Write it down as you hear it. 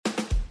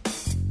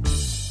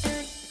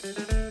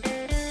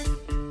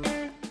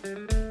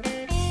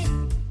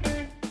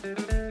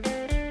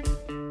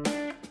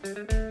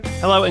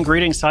Hello and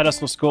greetings, Side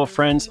Hustle School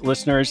friends,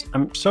 listeners.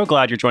 I'm so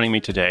glad you're joining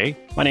me today.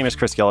 My name is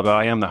Chris Gillibo.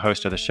 I am the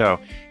host of the show.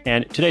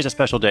 And today's a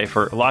special day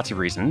for lots of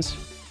reasons.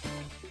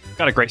 I've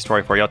got a great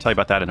story for you. I'll tell you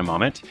about that in a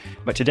moment.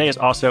 But today is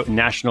also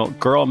National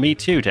Girl Me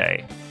Too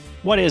Day.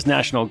 What is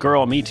National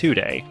Girl Me Too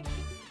Day?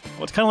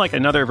 Well, it's kind of like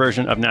another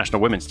version of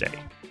National Women's Day.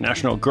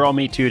 National Girl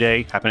Me Too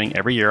Day, happening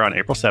every year on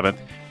April 7th,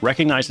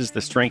 recognizes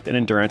the strength and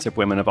endurance of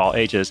women of all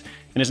ages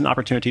and is an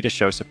opportunity to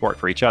show support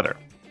for each other.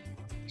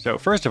 So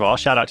first of all,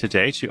 shout out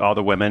today to all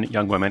the women,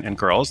 young women, and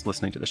girls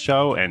listening to the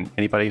show and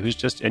anybody who's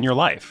just in your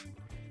life.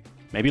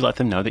 Maybe let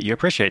them know that you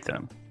appreciate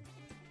them.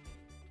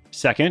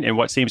 Second, and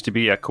what seems to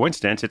be a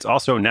coincidence, it's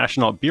also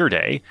National Beer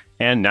Day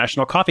and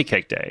National Coffee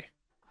Cake Day.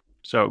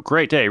 So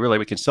great day, really.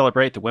 We can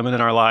celebrate the women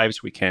in our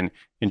lives. We can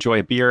enjoy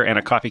a beer and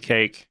a coffee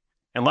cake.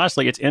 And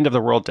lastly, it's End of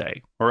the World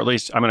Day, or at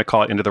least I'm going to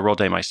call it End of the World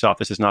Day myself.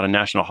 This is not a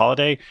national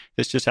holiday.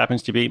 This just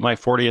happens to be my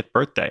 40th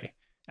birthday.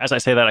 As I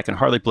say that, I can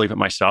hardly believe it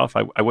myself.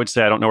 I would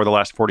say I don't know where the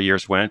last 40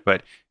 years went,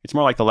 but it's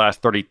more like the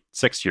last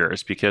 36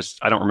 years because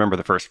I don't remember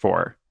the first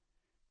 4.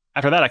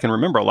 After that, I can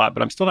remember a lot,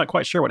 but I'm still not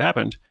quite sure what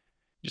happened.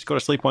 You just go to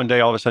sleep one day,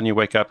 all of a sudden you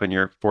wake up and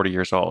you're 40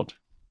 years old.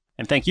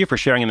 And thank you for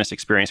sharing in this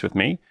experience with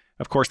me.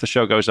 Of course, the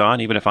show goes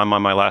on, even if I'm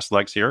on my last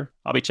legs here.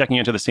 I'll be checking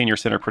into the Senior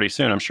Center pretty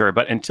soon, I'm sure.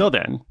 But until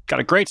then, got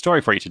a great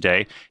story for you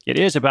today. It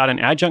is about an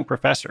adjunct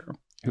professor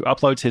who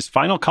uploads his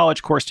final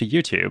college course to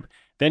YouTube,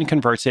 then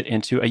converts it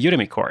into a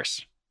Udemy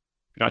course.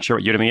 If you're not sure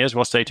what Udemy is,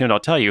 well, stay tuned, I'll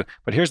tell you.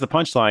 But here's the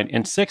punchline.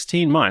 In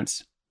 16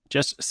 months,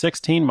 just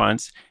 16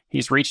 months,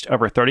 he's reached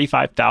over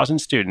 35,000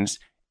 students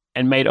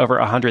and made over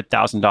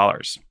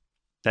 $100,000.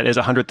 That is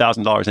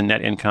 $100,000 in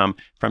net income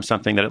from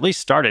something that at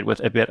least started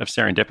with a bit of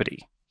serendipity.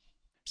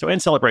 So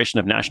in celebration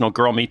of National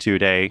Girl Me Too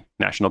Day,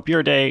 National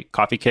Beer Day,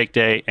 Coffee Cake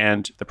Day,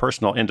 and the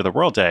personal End of the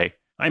World Day,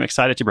 I'm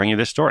excited to bring you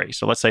this story.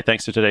 So let's say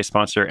thanks to today's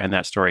sponsor, and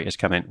that story is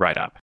coming right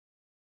up.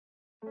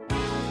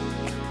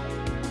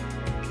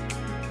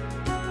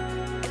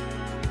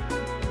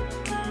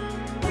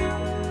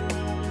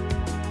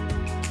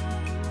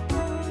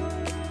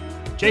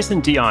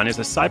 Jason Dion is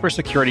a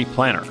cybersecurity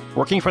planner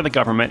working for the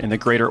government in the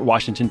greater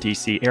Washington,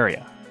 D.C.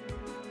 area.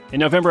 In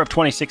November of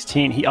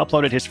 2016, he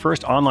uploaded his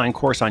first online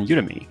course on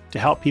Udemy to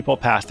help people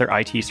pass their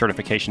IT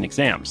certification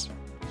exams.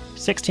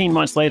 16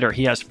 months later,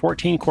 he has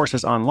 14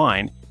 courses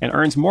online and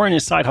earns more in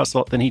his side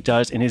hustle than he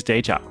does in his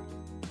day job.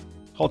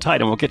 Hold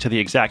tight and we'll get to the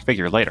exact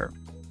figure later.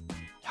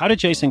 How did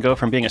Jason go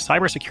from being a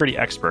cybersecurity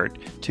expert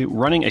to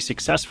running a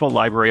successful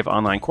library of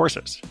online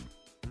courses?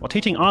 Well,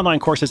 teaching online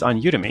courses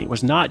on Udemy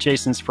was not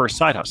Jason's first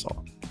side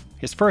hustle.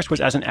 His first was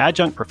as an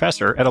adjunct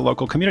professor at a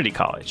local community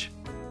college.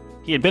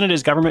 He had been at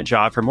his government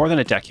job for more than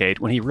a decade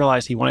when he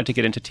realized he wanted to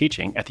get into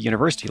teaching at the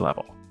university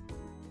level.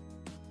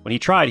 When he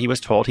tried, he was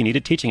told he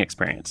needed teaching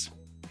experience.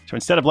 So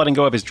instead of letting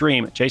go of his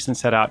dream, Jason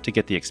set out to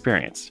get the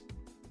experience.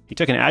 He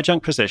took an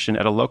adjunct position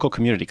at a local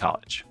community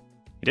college.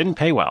 It didn't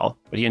pay well,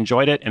 but he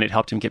enjoyed it and it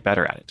helped him get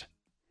better at it.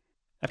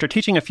 After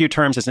teaching a few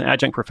terms as an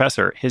adjunct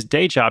professor, his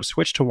day job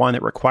switched to one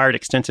that required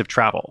extensive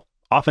travel,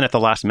 often at the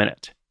last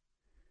minute.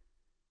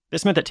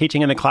 This meant that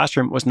teaching in the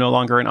classroom was no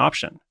longer an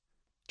option.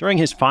 During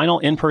his final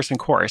in-person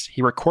course,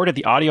 he recorded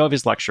the audio of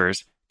his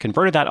lectures,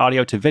 converted that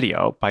audio to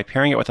video by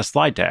pairing it with a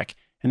slide deck,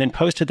 and then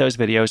posted those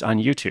videos on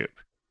YouTube.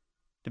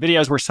 The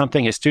videos were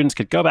something his students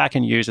could go back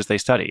and use as they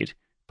studied,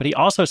 but he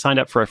also signed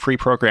up for a free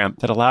program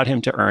that allowed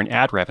him to earn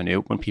ad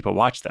revenue when people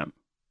watched them.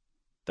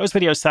 Those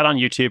videos sat on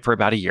YouTube for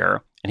about a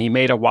year, and he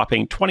made a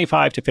whopping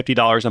 $25 to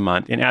 $50 a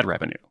month in ad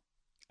revenue.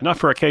 Enough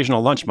for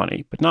occasional lunch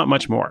money, but not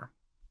much more.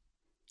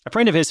 A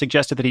friend of his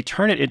suggested that he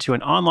turn it into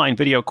an online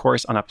video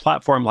course on a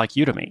platform like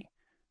Udemy,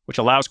 which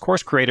allows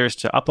course creators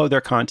to upload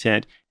their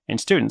content and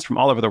students from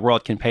all over the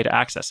world can pay to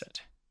access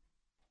it.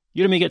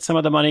 Udemy gets some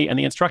of the money and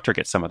the instructor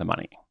gets some of the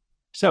money.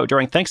 So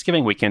during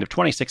Thanksgiving weekend of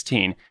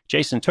 2016,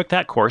 Jason took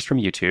that course from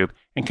YouTube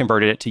and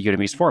converted it to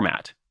Udemy's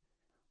format.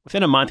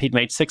 Within a month, he'd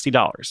made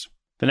 $60.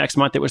 The next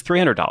month, it was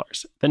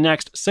 $300. The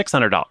next,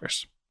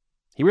 $600.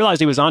 He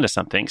realized he was onto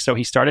something, so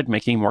he started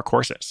making more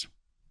courses.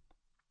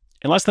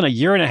 In less than a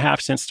year and a half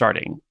since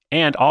starting,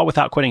 and all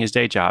without quitting his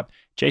day job,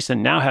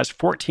 Jason now has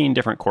 14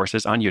 different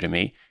courses on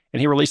Udemy, and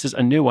he releases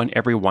a new one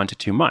every 1 to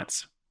 2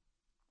 months.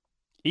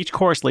 Each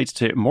course leads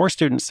to more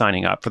students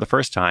signing up for the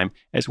first time,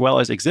 as well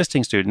as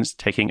existing students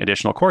taking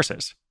additional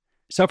courses.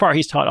 So far,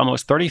 he's taught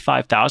almost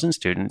 35,000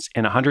 students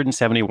in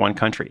 171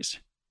 countries.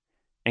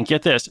 And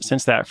get this,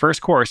 since that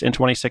first course in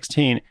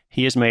 2016,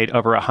 he has made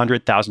over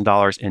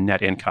 $100,000 in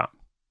net income.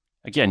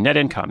 Again, net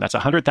income, that's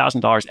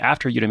 $100,000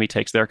 after Udemy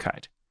takes their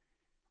cut.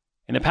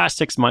 In the past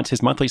 6 months,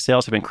 his monthly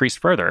sales have increased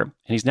further, and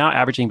he's now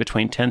averaging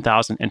between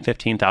 $10,000 and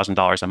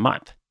 $15,000 a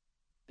month.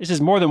 This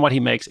is more than what he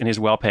makes in his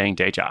well-paying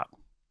day job.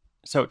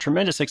 So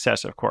tremendous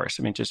success, of course.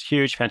 I mean, just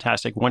huge,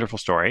 fantastic, wonderful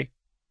story.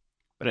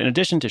 But in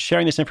addition to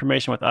sharing this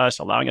information with us,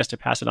 allowing us to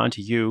pass it on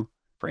to you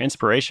for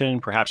inspiration,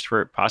 perhaps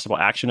for possible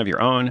action of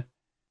your own,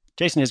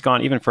 Jason has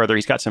gone even further.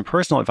 He's got some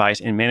personal advice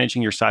in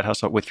managing your side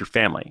hustle with your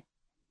family.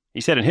 He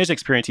said in his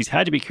experience, he's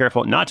had to be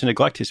careful not to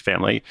neglect his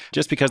family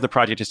just because the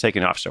project has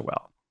taken off so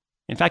well.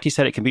 In fact, he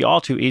said it can be all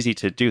too easy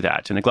to do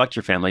that, to neglect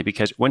your family,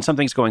 because when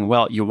something's going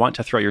well, you want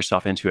to throw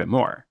yourself into it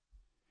more.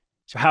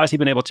 So how has he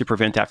been able to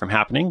prevent that from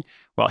happening?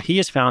 Well, he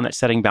has found that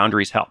setting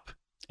boundaries help.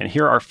 And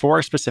here are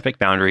 4 specific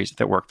boundaries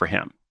that work for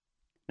him.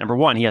 Number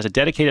 1, he has a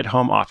dedicated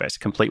home office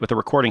complete with a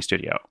recording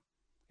studio.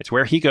 It's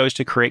where he goes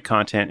to create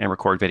content and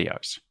record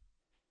videos.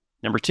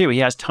 Number 2, he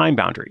has time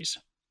boundaries.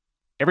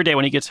 Every day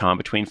when he gets home,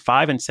 between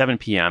 5 and 7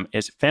 p.m.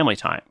 is family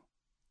time.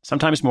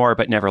 Sometimes more,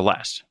 but never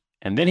less.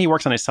 And then he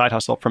works on his side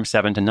hustle from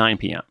 7 to 9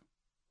 p.m.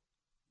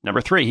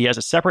 Number 3, he has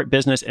a separate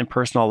business and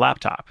personal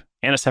laptop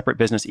and a separate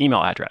business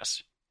email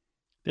address.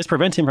 This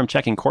prevents him from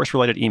checking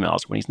course-related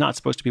emails when he's not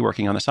supposed to be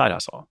working on the side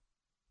hustle.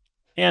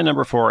 And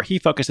number 4, he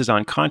focuses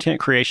on content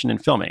creation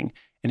and filming,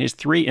 and his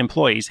 3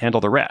 employees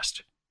handle the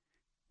rest.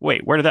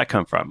 Wait, where did that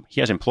come from? He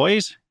has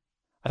employees?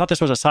 I thought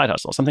this was a side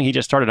hustle, something he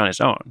just started on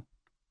his own.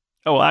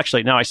 Oh, well,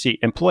 actually, now I see.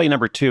 Employee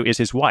number 2 is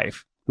his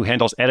wife, who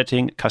handles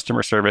editing,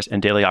 customer service,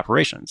 and daily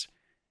operations.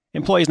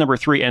 Employees number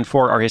 3 and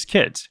 4 are his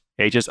kids,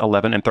 ages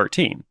 11 and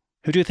 13,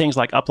 who do things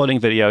like uploading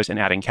videos and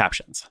adding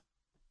captions.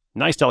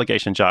 Nice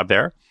delegation job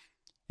there.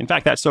 In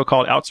fact, that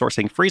so-called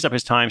outsourcing frees up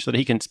his time so that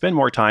he can spend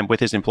more time with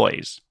his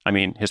employees.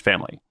 His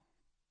family.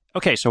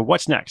 Okay, so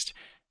what's next?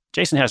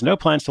 Jason has no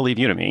plans to leave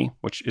Udemy,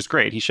 which is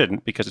great. He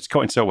shouldn't because it's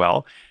going so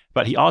well,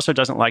 but he also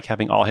doesn't like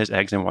having all his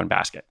eggs in one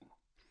basket.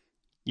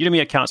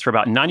 Udemy accounts for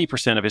about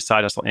 90% of his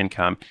side hustle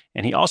income,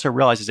 and he also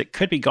realizes it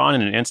could be gone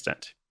in an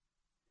instant.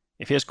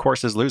 If his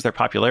courses lose their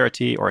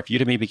popularity, or if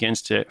Udemy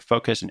begins to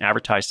focus and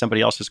advertise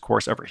somebody else's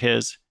course over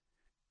his.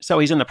 So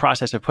he's in the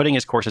process of putting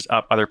his courses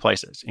up other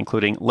places,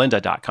 including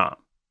lynda.com.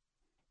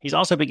 He's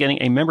also beginning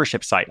a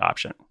membership site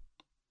option.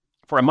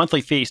 For a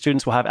monthly fee,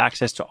 students will have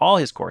access to all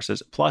his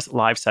courses, plus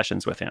live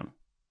sessions with him.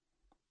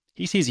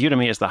 He sees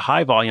Udemy as the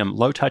high-volume,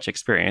 low-touch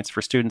experience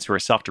for students who are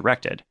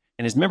self-directed,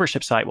 and his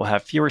membership site will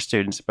have fewer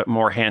students but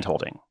more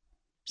hand-holding.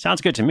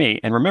 Sounds good to me,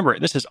 and remember,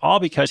 this is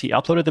all because he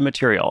uploaded the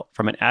material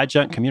from an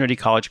Adjunct community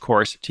college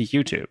course to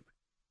YouTube.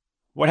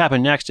 What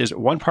happened next is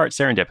 1 part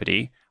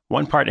serendipity,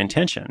 1 part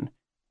intention,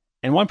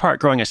 and 1 part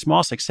growing a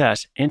small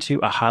success into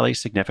a highly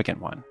significant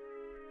one.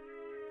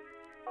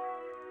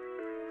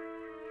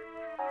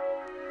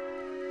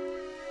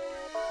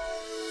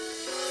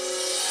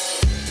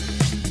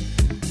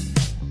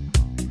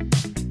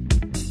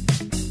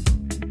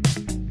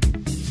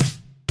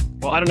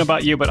 Well, I don't know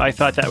about you, but I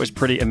thought that was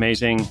pretty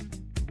amazing.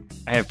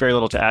 I have very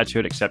little to add to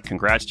it except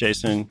congrats,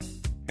 Jason.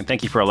 And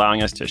thank you for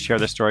allowing us to share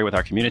this story with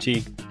our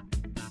community.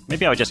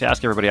 Maybe I would just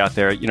ask everybody out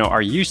there,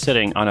 are you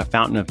sitting on a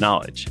fountain of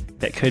knowledge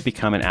that could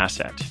become an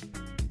asset?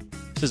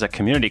 This is a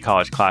community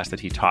college class that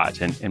he taught.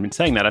 And in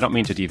saying that, I don't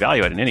mean to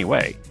devalue it in any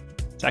way.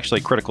 It's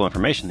actually critical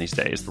information these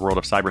days, the world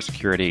of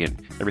cybersecurity and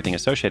everything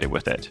associated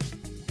with it.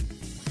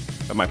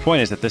 But my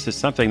point is that this is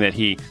something that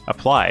he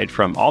applied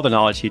from all the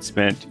knowledge he'd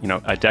spent,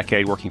 a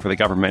decade working for the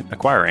government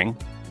acquiring,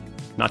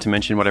 not to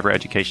mention whatever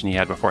education he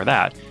had before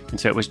that. And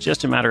so it was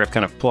just a matter of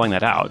kind of pulling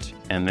that out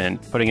and then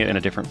putting it in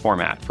a different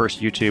format. First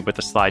YouTube with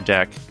the slide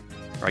deck,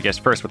 or I guess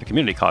first with the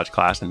community college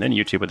class, and then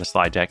YouTube with the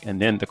slide deck, and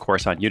then the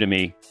course on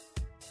Udemy.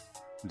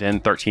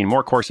 Then 13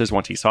 more courses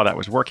once he saw that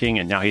was working,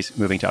 and now he's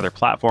moving to other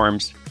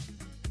platforms.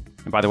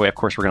 And by the way, of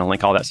course, we're going to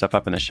link all that stuff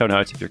up in the show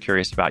notes if you're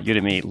curious about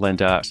Udemy,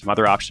 Lynda, some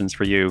other options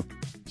for you.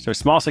 So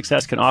small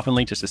success can often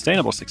lead to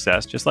sustainable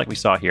success, just like we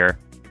saw here.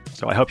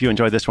 So I hope you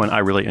enjoyed this one. I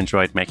really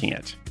enjoyed making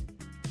it.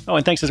 Oh,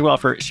 and thanks as well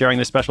for sharing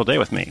this special day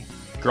with me.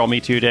 Girl Me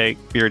Too Day,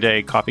 Beer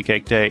Day, Coffee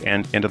Cake Day,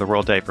 and End of the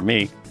World Day for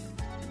me.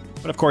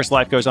 But of course,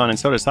 life goes on, and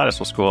so does Side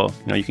Hustle School.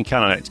 You can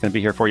count on it. It's going to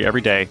be here for you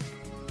every day.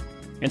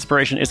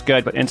 Inspiration is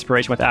good, but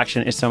inspiration with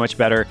action is so much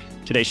better.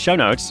 Today's show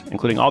notes,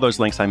 including all those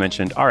links I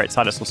mentioned, are at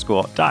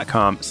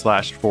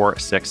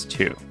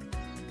sidehustleschool.com/462.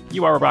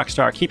 You are a rock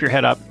star. Keep your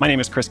head up. My name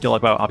is Chris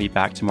Gillibo. I'll be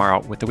back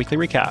tomorrow with the weekly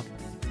recap.